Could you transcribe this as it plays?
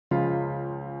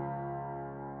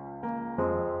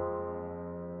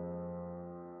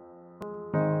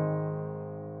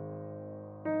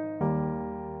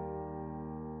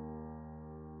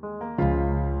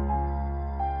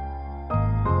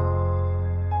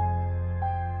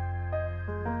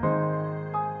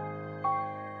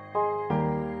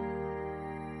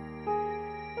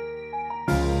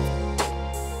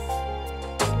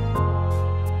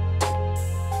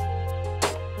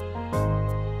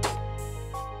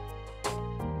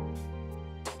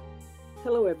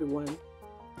Hello, everyone.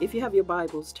 If you have your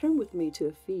Bibles, turn with me to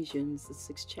Ephesians, the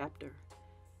 6th chapter,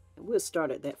 and we'll start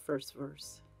at that first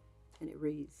verse. And it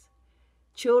reads,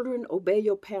 "Children, obey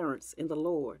your parents in the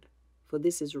Lord, for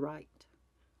this is right.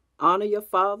 Honor your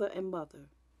father and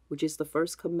mother, which is the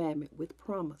first commandment with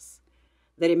promise,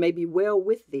 that it may be well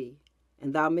with thee,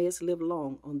 and thou mayest live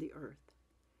long on the earth.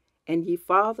 And ye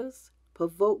fathers,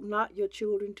 provoke not your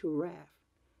children to wrath,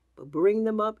 but bring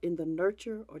them up in the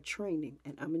nurture or training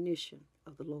and admonition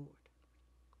of the Lord."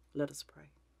 Let us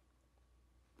pray.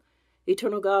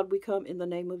 Eternal God, we come in the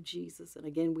name of Jesus. And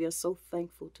again, we are so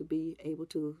thankful to be able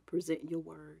to present your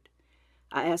word.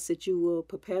 I ask that you will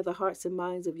prepare the hearts and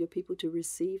minds of your people to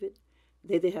receive it.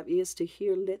 They that have ears to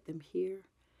hear, let them hear.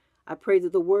 I pray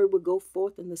that the word will go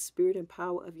forth in the spirit and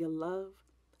power of your love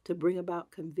to bring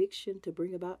about conviction, to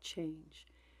bring about change,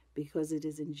 because it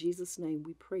is in Jesus' name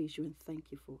we praise you and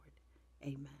thank you for it.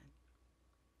 Amen.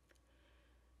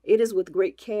 It is with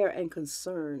great care and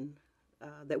concern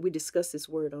that we discuss this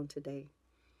word on today,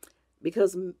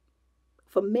 because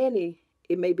for many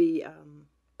it may be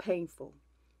painful,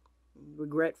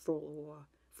 regretful, or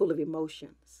full of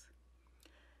emotions.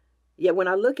 Yet when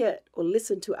I look at or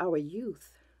listen to our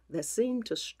youth that seem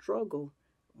to struggle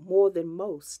more than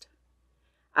most,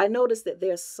 I notice that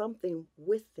there's something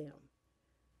with them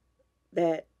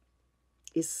that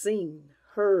is seen,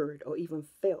 heard, or even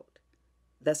felt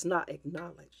that's not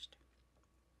acknowledged.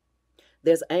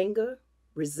 There's anger,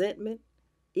 resentment,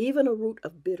 even a root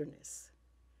of bitterness,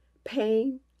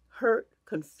 pain, hurt,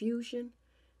 confusion,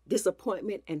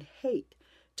 disappointment, and hate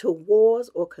towards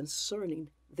or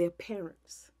concerning their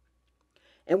parents.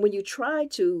 And when you try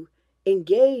to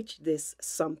engage this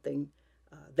something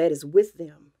that is with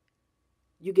them,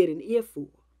 you get an earful.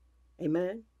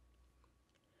 Amen.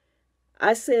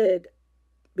 I said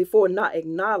before, not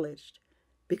acknowledged,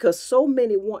 because so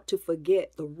many want to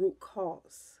forget the root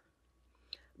cause.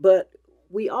 But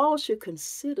we all should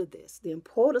consider this, the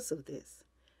importance of this,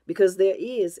 because there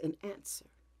is an answer.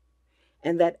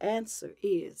 And that answer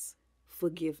is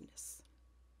forgiveness.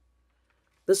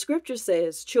 The scripture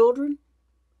says, "Children,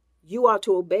 you are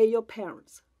to obey your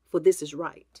parents, for this is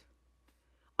right.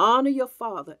 Honor your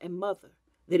father and mother,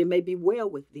 that it may be well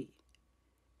with thee,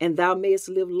 and thou mayest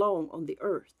live long on the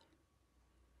earth."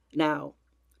 Now,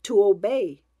 to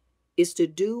obey is to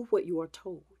do what you are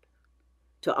told.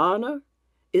 To honor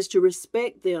is to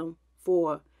respect them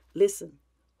for, listen,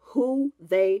 who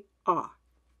they are,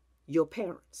 your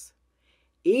parents.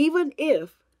 Even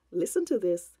if, listen to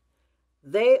this,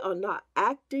 they are not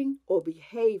acting or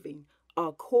behaving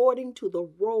according to the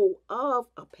role of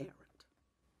a parent.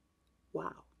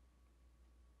 Wow.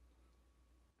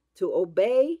 To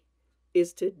obey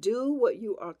is to do what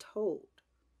you are told.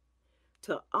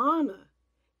 To honor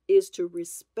is to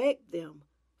respect them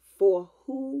for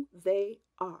who they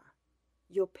are,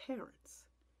 your parents,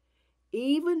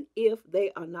 even if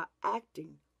they are not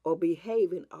acting or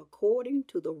behaving according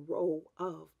to the role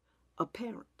of a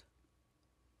parent.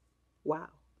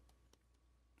 Wow.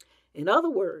 In other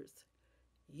words,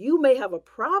 you may have a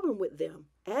problem with them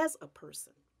as a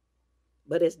person,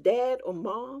 but as dad or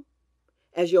mom,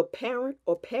 as your parent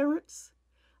or parents,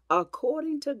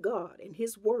 according to God and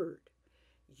His Word,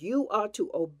 you are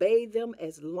to obey them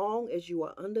as long as you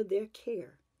are under their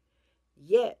care.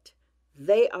 Yet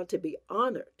they are to be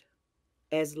honored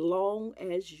as long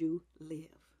as you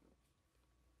live.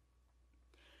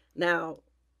 Now,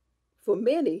 for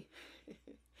many,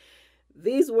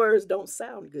 these words don't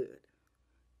sound good,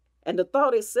 and the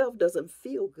thought itself doesn't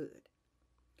feel good,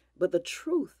 but the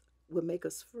truth will make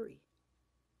us free.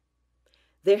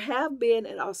 There have been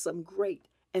and are some great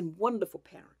and wonderful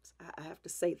parents. I have to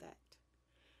say that.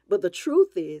 But the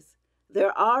truth is,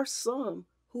 there are some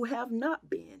who have not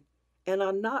been and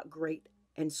are not great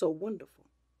and so wonderful.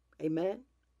 Amen.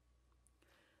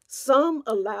 Some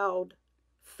allowed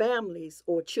families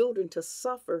or children to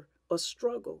suffer or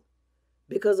struggle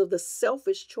because of the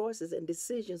selfish choices and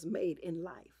decisions made in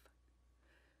life.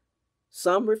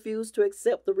 Some refused to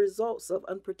accept the results of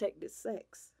unprotected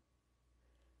sex.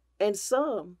 And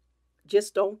some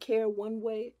just don't care one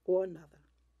way or another.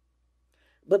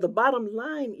 But the bottom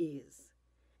line is,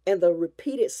 and the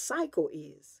repeated cycle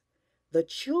is, the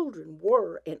children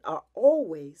were and are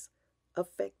always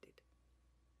affected.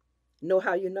 Know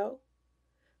how you know?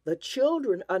 The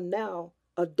children are now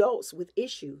adults with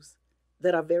issues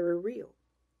that are very real.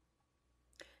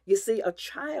 You see, a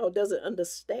child doesn't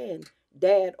understand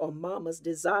dad or mama's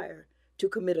desire to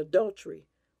commit adultery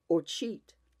or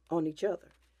cheat on each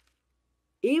other.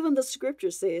 Even the scripture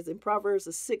says in Proverbs,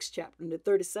 the 6th chapter, in the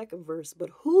 32nd verse,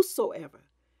 "But whosoever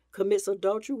commits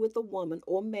adultery with a woman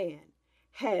or man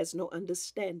has no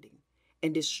understanding,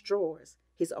 and destroys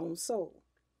his own soul.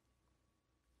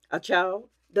 A child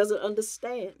doesn't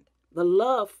understand the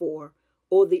love for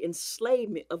or the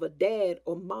enslavement of a dad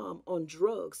or mom on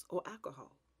drugs or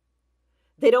alcohol.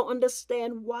 They don't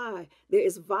understand why there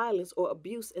is violence or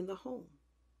abuse in the home.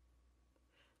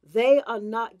 They are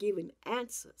not given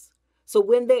answers. So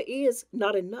when there is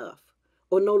not enough,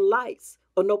 or no lights,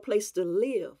 or no place to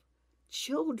live,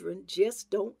 children just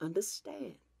don't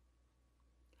understand.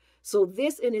 So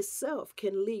this in itself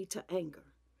can lead to anger,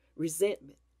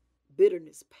 resentment,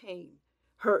 bitterness, pain,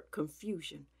 hurt,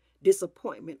 confusion,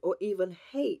 disappointment, or even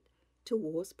hate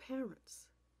towards parents.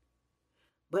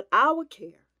 But our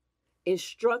care,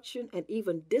 instruction, and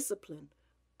even discipline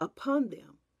upon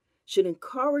them should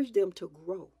encourage them to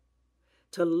grow,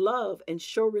 to love and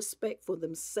show respect for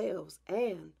themselves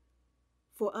and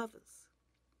for others.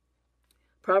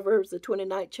 Proverbs, the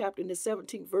 29th chapter and the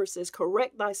 17th verse says,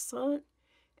 correct thy son,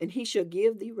 and he shall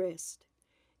give thee rest.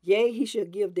 Yea, he shall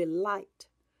give delight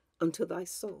unto thy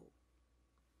soul.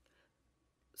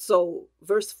 So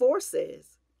verse 4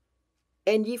 says,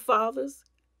 and ye fathers,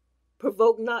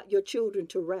 provoke not your children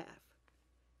to wrath,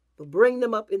 but bring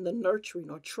them up in the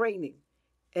nurturing or training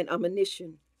and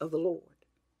admonition of the Lord.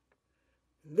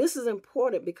 This is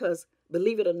important because,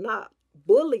 believe it or not,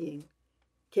 bullying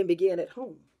can begin at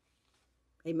home.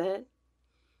 Amen?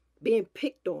 Being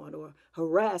picked on or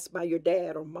harassed by your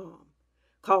dad or mom,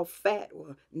 called fat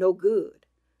or no good,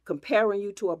 comparing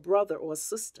you to a brother or a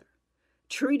sister,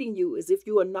 treating you as if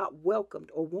you are not welcomed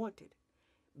or wanted,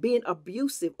 being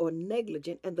abusive or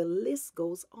negligent, and the list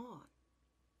goes on.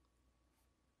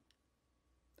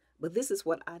 But this is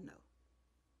what I know.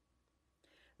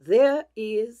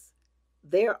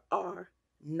 There are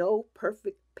no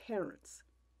perfect parents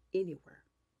anywhere.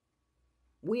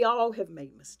 We all have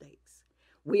made mistakes.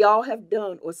 We all have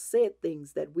done or said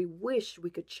things that we wish we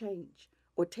could change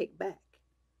or take back,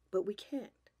 but we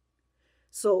can't.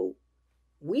 So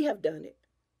we have done it,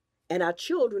 and our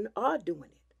children are doing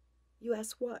it. You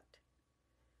ask what?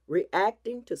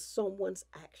 Reacting to someone's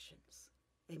actions.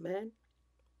 Amen?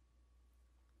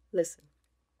 Listen,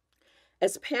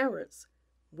 as parents,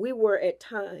 we were at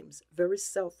times very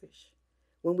selfish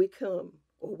when it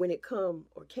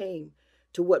came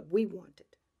to what we wanted.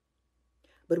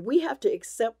 But we have to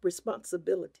accept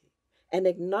responsibility and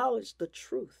acknowledge the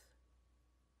truth.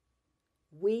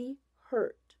 We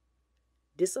hurt,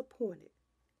 disappointed,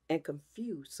 and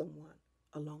confused someone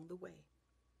along the way.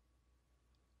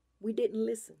 We didn't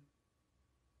listen.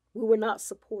 We were not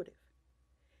supportive.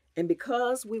 And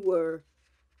because we were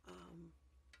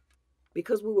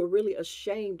really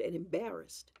ashamed and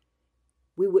embarrassed,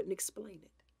 we wouldn't explain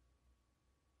it.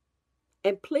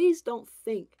 And please don't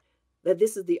think that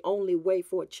this is the only way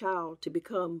for a child to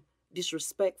become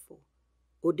disrespectful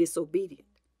or disobedient.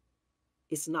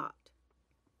 It's not.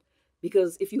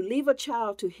 Because if you leave a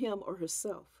child to him or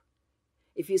herself,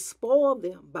 if you spoil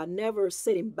them by never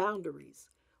setting boundaries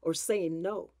or saying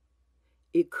no,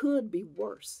 it could be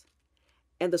worse.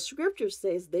 And the scripture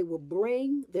says they will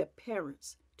bring their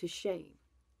parents to shame.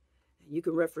 And you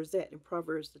can reference that in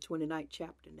Proverbs, the 29th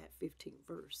chapter, in that 15th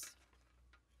verse.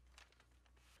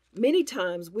 Many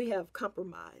times we have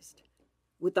compromised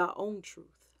with our own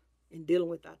truth in dealing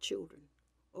with our children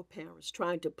or parents,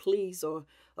 trying to please or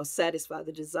satisfy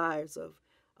the desires of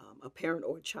a parent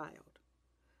or a child,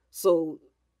 so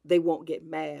they won't get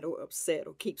mad or upset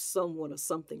or keep someone or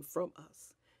something from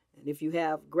us. And if you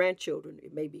have grandchildren,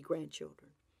 it may be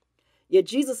grandchildren. Yet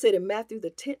Jesus said in Matthew,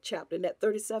 the 10th chapter, in that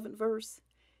 37th verse,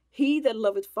 he that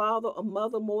loveth father or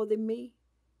mother more than me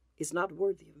is not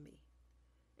worthy of me.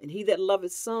 And he that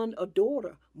loveth son or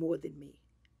daughter more than me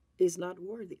is not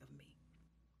worthy of me.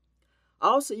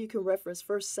 Also, you can reference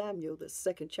 1 Samuel, the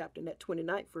 2nd chapter, in that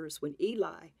 29th verse, when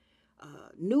Eli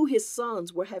knew his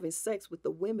sons were having sex with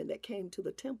the women that came to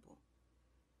the temple.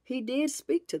 He did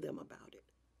speak to them about it,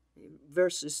 in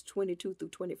verses 22 through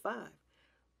 25,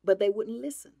 but they wouldn't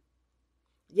listen.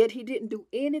 Yet he didn't do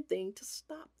anything to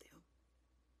stop them.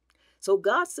 So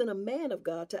God sent a man of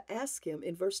God to ask him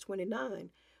in verse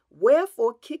 29,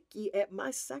 wherefore kick ye at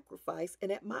my sacrifice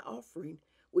and at my offering,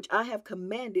 which I have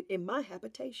commanded in my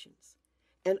habitations,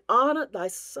 and honor thy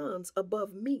sons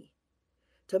above me,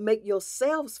 to make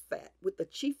yourselves fat with the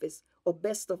chiefest or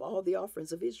best of all the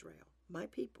offerings of Israel, my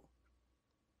people.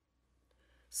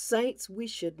 Saints, we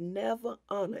should never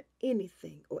honor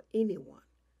anything or anyone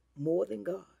more than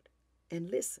God.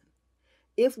 And listen,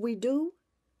 if we do,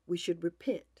 we should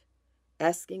repent,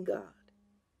 asking God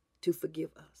to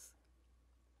forgive us.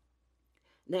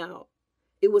 Now,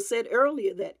 it was said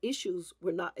earlier that issues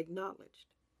were not acknowledged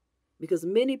because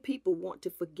many people want to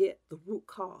forget the root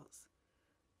cause.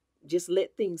 just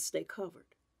let things stay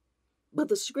covered. But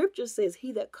the scripture says,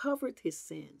 he that covereth his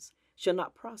sins shall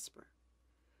not prosper.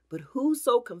 But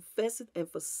whoso confesseth and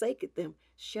forsaketh them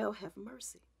shall have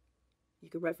mercy. You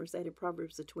can reference that in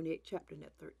Proverbs, the 28th chapter, and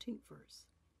that 13th verse.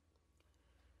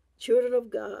 Children of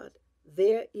God,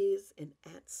 there is an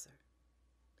answer.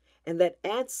 And that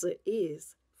answer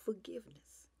is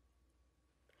forgiveness.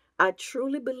 I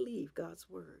truly believe God's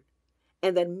word.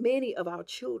 And that many of our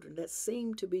children that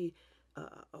seem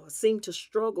to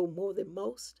struggle more than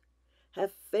most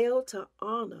have failed to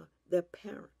honor their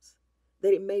parents,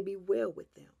 that it may be well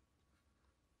with them.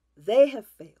 They have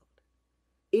failed.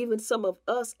 Even some of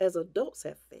us as adults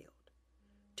have failed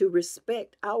to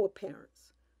respect our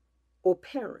parents or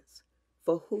parents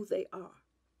for who they are,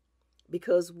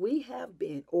 because we have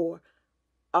been or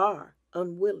are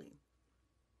unwilling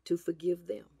to forgive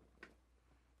them,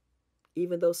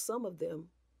 even though some of them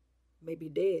may be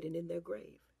dead and in their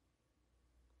grave.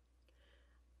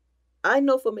 I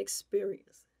know from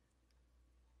experience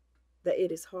that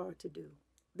it is hard to do.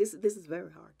 This is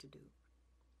very hard to do.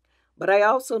 But I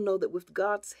also know that with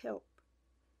God's help,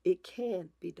 it can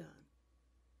be done.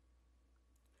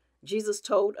 Jesus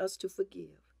told us to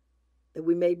forgive, that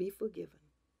we may be forgiven.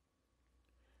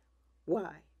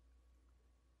 Why?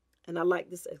 And I like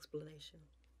this explanation.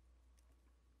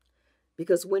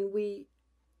 Because when we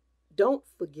don't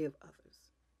forgive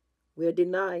others, we are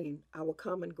denying our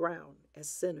common ground as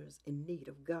sinners in need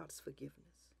of God's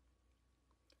forgiveness.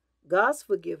 God's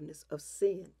forgiveness of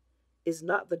sin is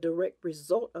not the direct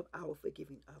result of our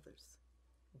forgiving others,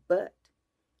 but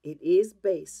it is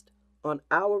based on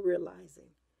our realizing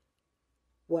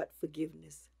what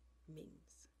forgiveness means.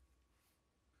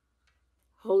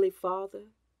 Holy Father,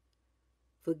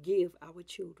 forgive our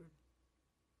children.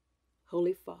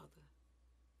 Holy Father,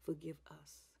 forgive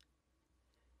us.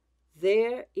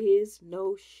 There is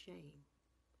no shame,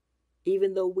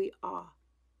 even though we are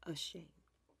ashamed.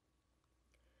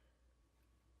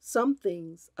 Some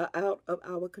things are out of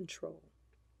our control.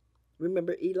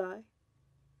 Remember Eli?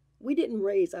 We didn't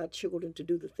raise our children to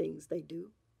do the things they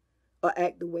do or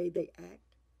act the way they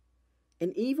act.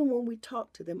 And even when we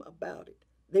talk to them about it,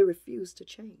 they refuse to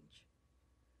change.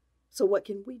 So what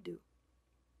can we do?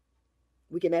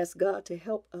 We can ask God to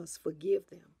help us forgive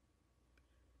them.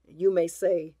 You may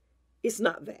say, it's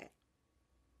not that.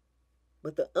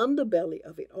 But the underbelly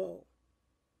of it all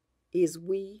is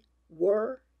we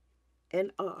were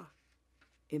and are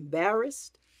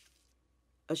embarrassed,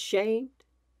 ashamed,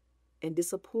 and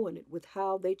disappointed with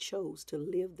how they chose to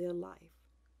live their life.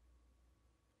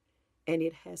 And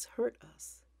it has hurt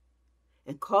us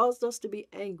and caused us to be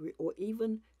angry or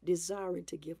even desiring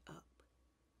to give up.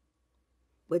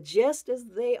 But just as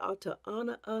they are to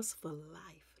honor us for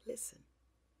life, listen,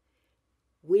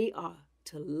 we are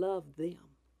to love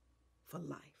them for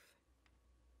life.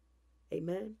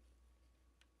 Amen.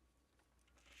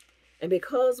 And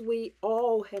because we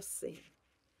all have sinned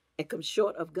and come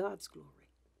short of God's glory,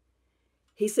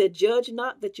 he said, judge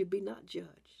not that you be not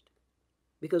judged.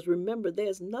 Because remember,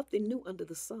 there's nothing new under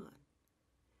the sun.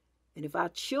 And if our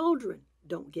children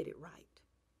don't get it right,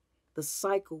 the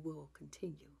cycle will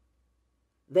continue.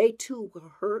 They too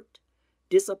will hurt,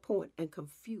 disappoint, and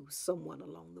confuse someone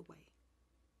along the way.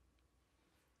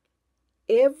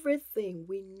 Everything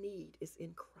we need is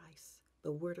in Christ,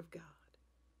 the Word of God.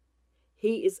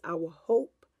 He is our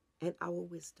hope and our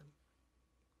wisdom.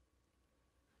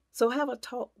 So have a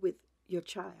talk with your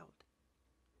child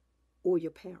or your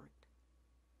parent.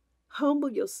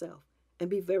 Humble yourself and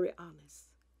be very honest.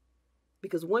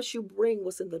 Because once you bring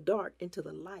what's in the dark into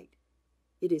the light,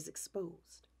 it is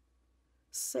exposed.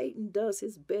 Satan does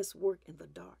his best work in the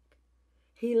dark.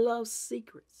 He loves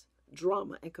secrets,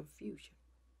 drama, and confusion.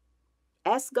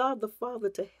 Ask God the Father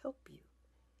to help you.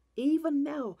 Even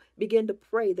now, begin to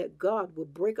pray that God will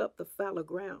break up the fallow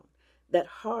ground, that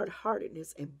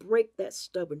hard-heartedness, and break that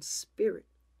stubborn spirit.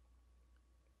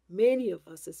 Many of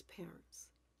us as parents,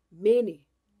 many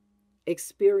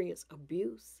experience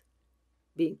abuse,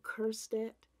 being cursed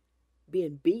at,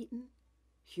 being beaten,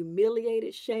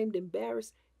 humiliated, shamed,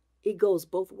 embarrassed. It goes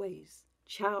both ways,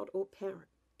 child or parent.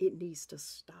 It needs to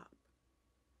stop.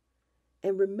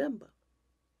 And remember,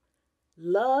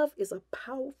 love is a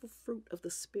powerful fruit of the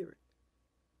Spirit.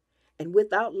 And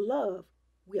without love,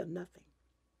 we are nothing.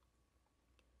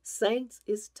 Saints,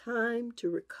 it's time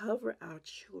to recover our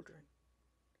children.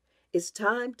 It's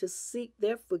time to seek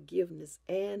their forgiveness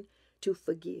and to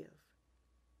forgive.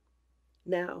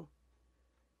 Now,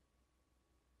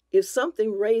 if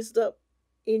something raised up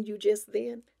in you just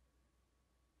then,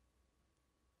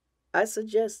 I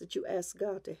suggest that you ask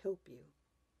God to help you.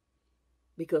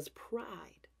 Because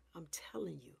pride, I'm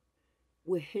telling you,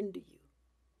 will hinder you.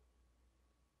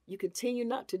 You continue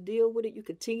not to deal with it. You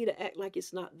continue to act like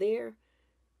it's not there.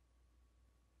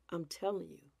 I'm telling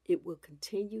you, it will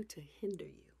continue to hinder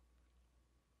you.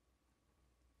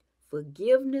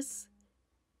 Forgiveness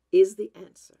is the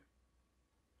answer,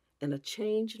 and a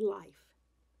changed life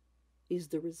is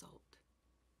the result.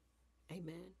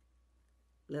 Amen.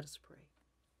 Let us pray.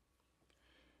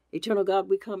 Eternal God,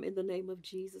 we come in the name of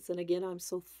Jesus. And again, I'm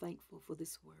so thankful for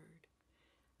this word.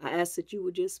 I ask that you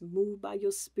would just move by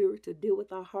your spirit to deal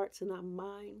with our hearts and our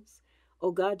minds.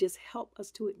 Oh God, just help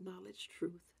us to acknowledge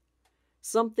truth.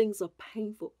 Some things are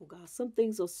painful, oh God. Some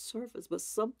things are surface, but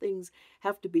some things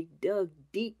have to be dug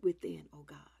deep within, oh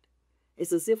God.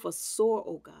 It's as if a sore,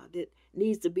 oh God, that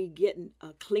needs to be getting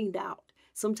cleaned out.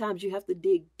 Sometimes you have to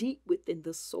dig deep within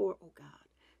the sore, oh God,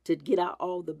 to get out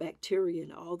all the bacteria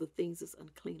and all the things that's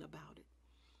unclean about it.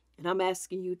 And I'm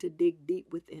asking you to dig deep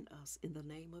within us in the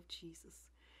name of Jesus.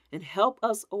 And help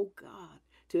us, oh God,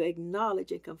 to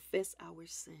acknowledge and confess our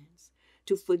sins,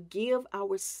 to forgive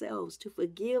ourselves, to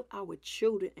forgive our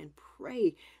children, and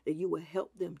pray that you will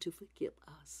help them to forgive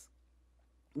us.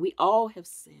 We all have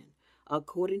sinned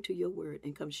according to your word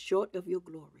and come short of your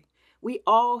glory. We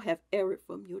all have erred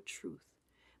from your truth.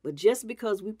 But just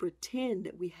because we pretend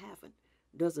that we haven't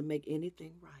doesn't make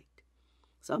anything right.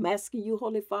 So I'm asking you,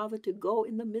 Holy Father, to go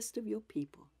in the midst of your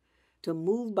people, to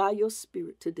move by your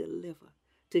spirit, to deliver,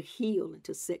 to heal, and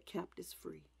to set captives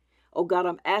free. Oh God,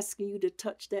 I'm asking you to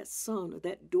touch that son or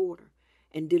that daughter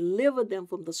and deliver them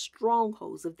from the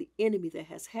strongholds of the enemy that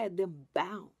has had them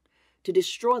bound, to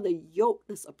destroy the yoke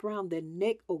that's around their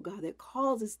neck, oh God, that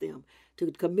causes them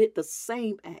to commit the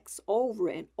same acts over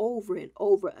and over and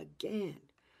over again.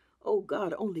 Oh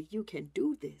God, only you can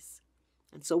do this.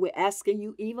 And so we're asking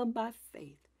you, even by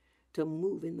faith, to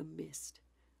move in the midst.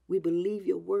 We believe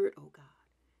your word, oh God,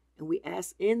 and we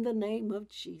ask in the name of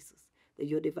Jesus that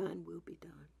your divine will be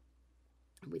done.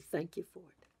 And we thank you for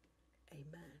it.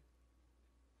 Amen.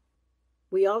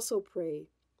 We also pray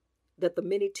that the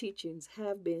many teachings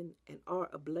have been and are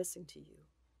a blessing to you.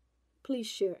 Please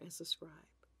share and subscribe.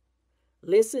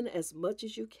 Listen as much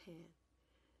as you can,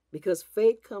 because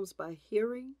faith comes by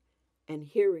hearing, and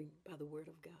hearing by the word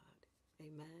of God.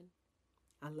 Amen.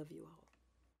 I love you all.